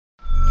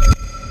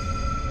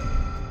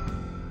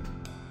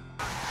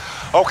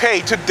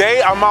Okay,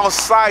 today I'm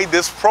outside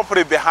this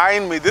property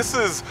behind me. This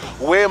is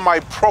where my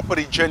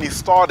property journey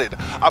started.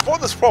 I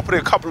bought this property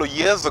a couple of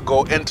years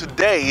ago, and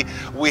today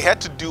we had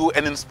to do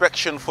an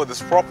inspection for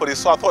this property.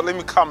 So I thought, let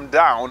me come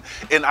down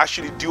and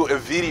actually do a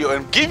video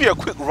and give you a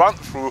quick run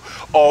through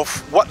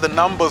of what the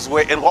numbers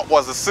were and what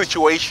was the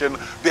situation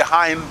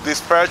behind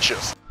this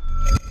purchase.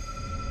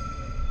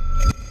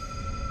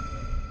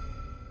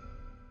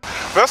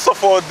 First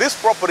of all, this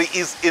property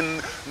is in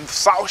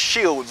South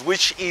Shields,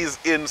 which is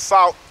in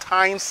South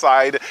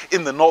Tyneside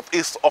in the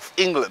northeast of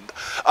England.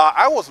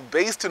 I was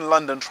based in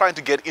London trying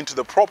to get into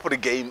the property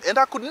game, and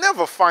I could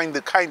never find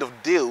the kind of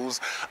deals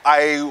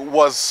I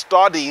was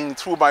studying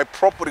through my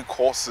property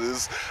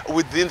courses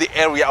within the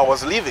area I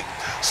was living.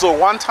 So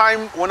one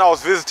time when I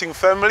was visiting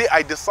family,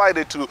 I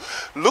decided to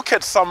look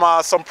at some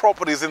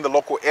properties in the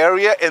local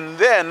area, and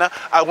then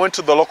I went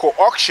to the local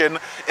auction,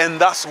 and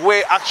that's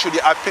where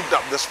actually I picked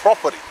up this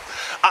property.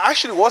 I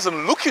actually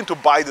wasn't looking to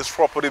buy this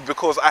property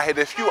because I had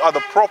a few other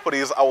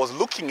properties I was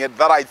looking at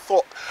that I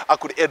thought I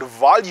could add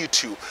value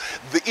to.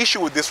 The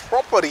issue with this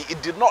property,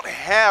 it did not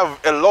have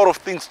a lot of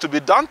things to be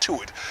done to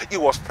it. It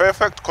was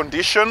perfect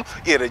condition,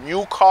 it had a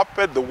new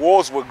carpet, the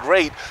walls were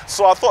great.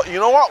 So I thought, you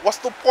know what, what's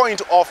the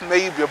point of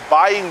maybe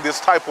buying this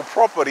type of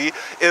property,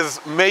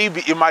 is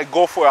maybe it might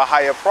go for a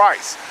higher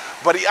price.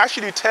 But it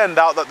actually turned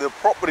out that the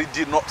property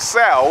did not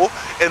sell,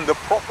 and the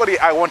property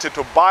I wanted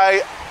to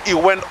buy, it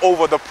went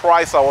over the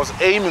price I was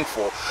aiming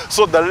for.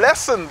 So the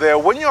lesson there,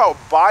 when you are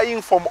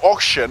buying from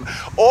auction,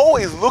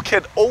 always look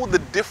at all the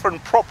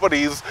different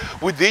properties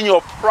within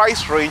your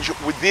price range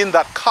within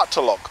that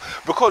catalog,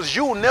 because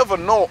you never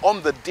know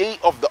on the day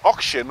of the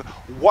auction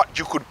what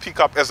you could pick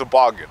up as a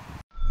bargain.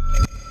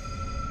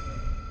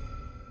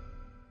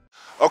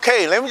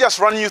 Okay, let me just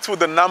run you through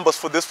the numbers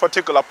for this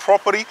particular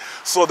property.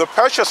 So the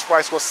purchase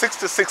price was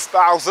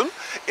 $66,000,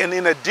 and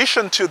in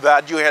addition to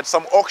that, you had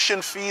some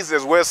auction fees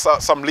as well as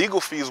some legal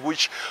fees,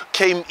 which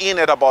came in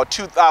at about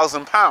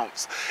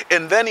 £2,000.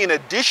 And then in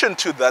addition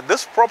to that,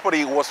 this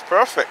property was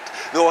perfect.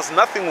 There was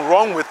nothing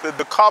wrong with it.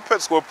 The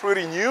carpets were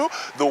pretty new.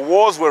 The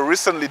walls were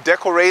recently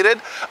decorated.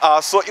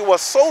 So it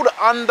was sold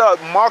under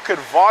market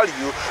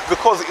value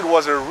because it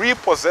was a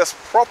repossessed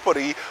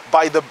property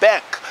by the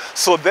bank.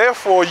 So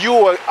therefore,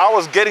 I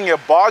was getting a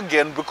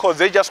bargain because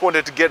they just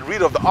wanted to get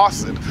rid of the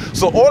asset.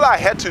 So all I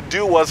had to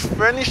do was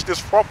furnish this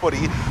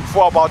property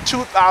for about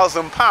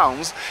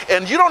 £2,000,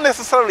 and you don't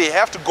necessarily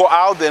have to go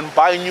out there and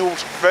buy new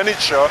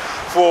furniture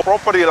for a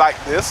property like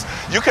this.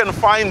 You can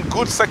find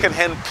good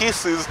second-hand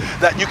pieces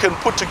that you can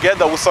put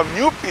together with some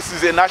new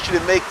pieces and actually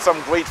make some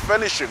great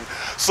furnishing.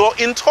 So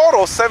in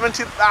total,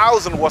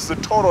 $70,000 was the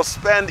total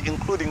spend,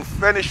 including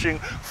furnishing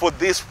for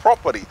this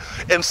property.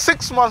 And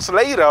 6 months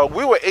later,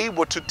 we were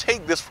able to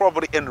take this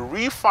property and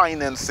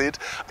refinance it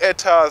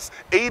at a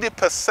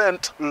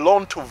 80%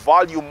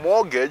 loan-to-value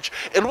mortgage,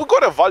 and we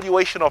got a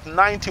valuation of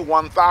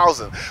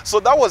 $91,000.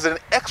 So that was an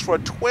extra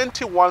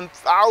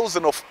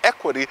 $21,000 of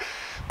equity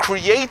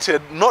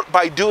created, not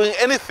by doing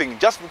anything,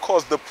 just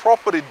because the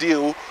property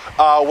deal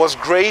was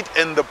great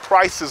and the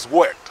prices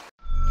worked.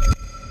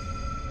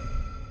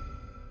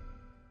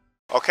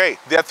 Okay,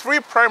 there are three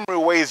primary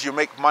ways you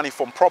make money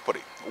from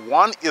property.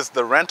 One is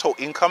the rental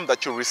income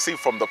that you receive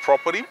from the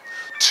property.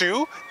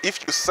 Two,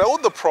 if you sell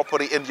the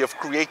property and you've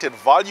created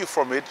value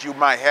from it, you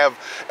might have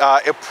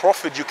a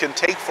profit you can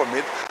take from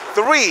it.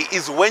 Three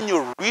is when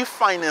you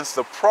refinance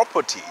the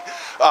property.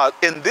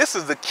 And this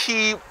is the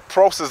key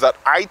process that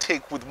I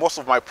take with most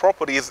of my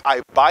properties.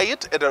 I buy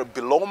it at a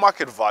below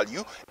market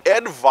value,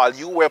 add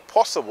value where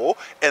possible,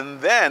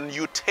 and then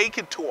you take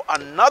it to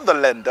another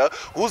lender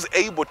who's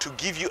able to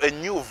give you a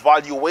new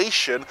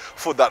valuation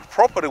for that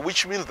property,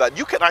 which means that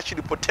you can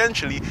actually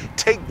potentially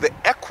take the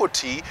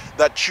equity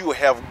that you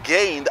have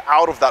gained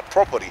out of that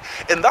property.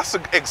 And that's the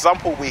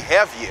example we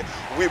have here.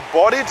 We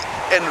bought it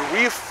and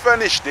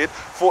refurnished it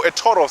for a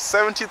total of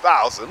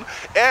 $70,000,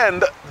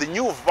 and the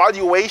new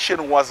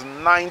valuation was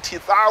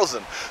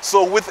 $90,000.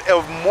 So with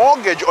a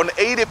mortgage on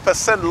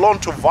 80% loan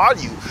to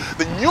value,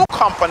 the new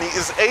company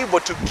is able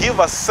to give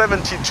us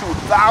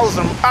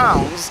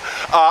 £72,000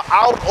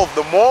 out of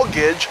the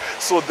mortgage.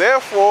 So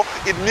therefore,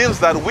 it means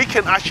that we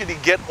can actually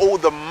get all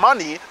the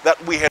money that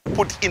we had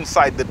put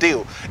inside the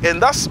deal. And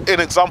that's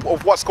an example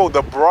of what's called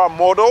the BRA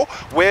model,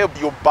 where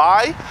you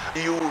buy,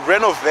 you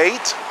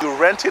renovate, you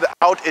rent it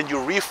out, and you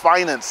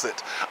refinance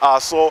it.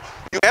 So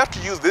you have to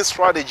use these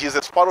strategies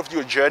as part of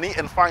your journey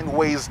and find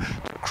ways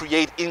to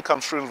create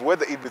income streams,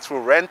 whether it be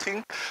through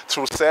renting,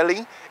 through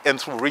selling, and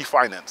through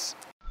refinance.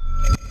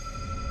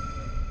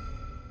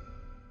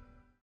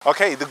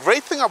 Okay, the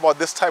great thing about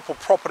this type of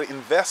property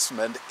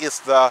investment is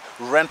the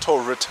rental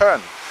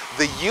return.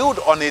 The yield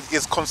on it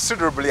is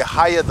considerably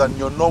higher than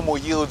your normal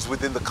yields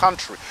within the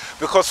country,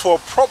 because for a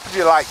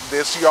property like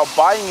this, you are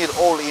buying it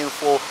all in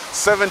for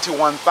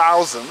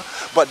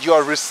 $71,000, but you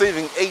are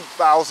receiving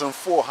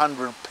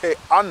 $8,400 per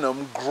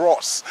annum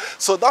gross.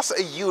 So that's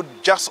a yield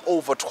just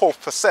over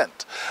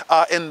 12%,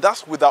 and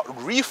that's without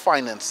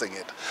refinancing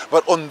it.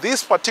 But on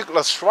this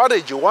particular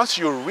strategy, once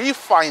you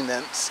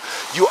refinance,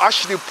 you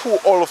actually pull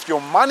all of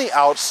your money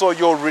out, so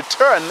your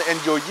return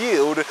and your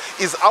yield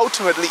is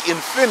ultimately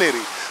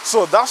infinity.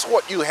 So that's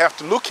what you have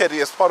to look at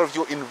it as part of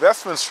your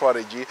investment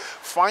strategy,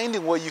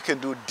 finding where you can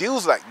do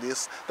deals like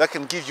this that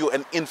can give you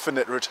an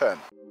infinite return.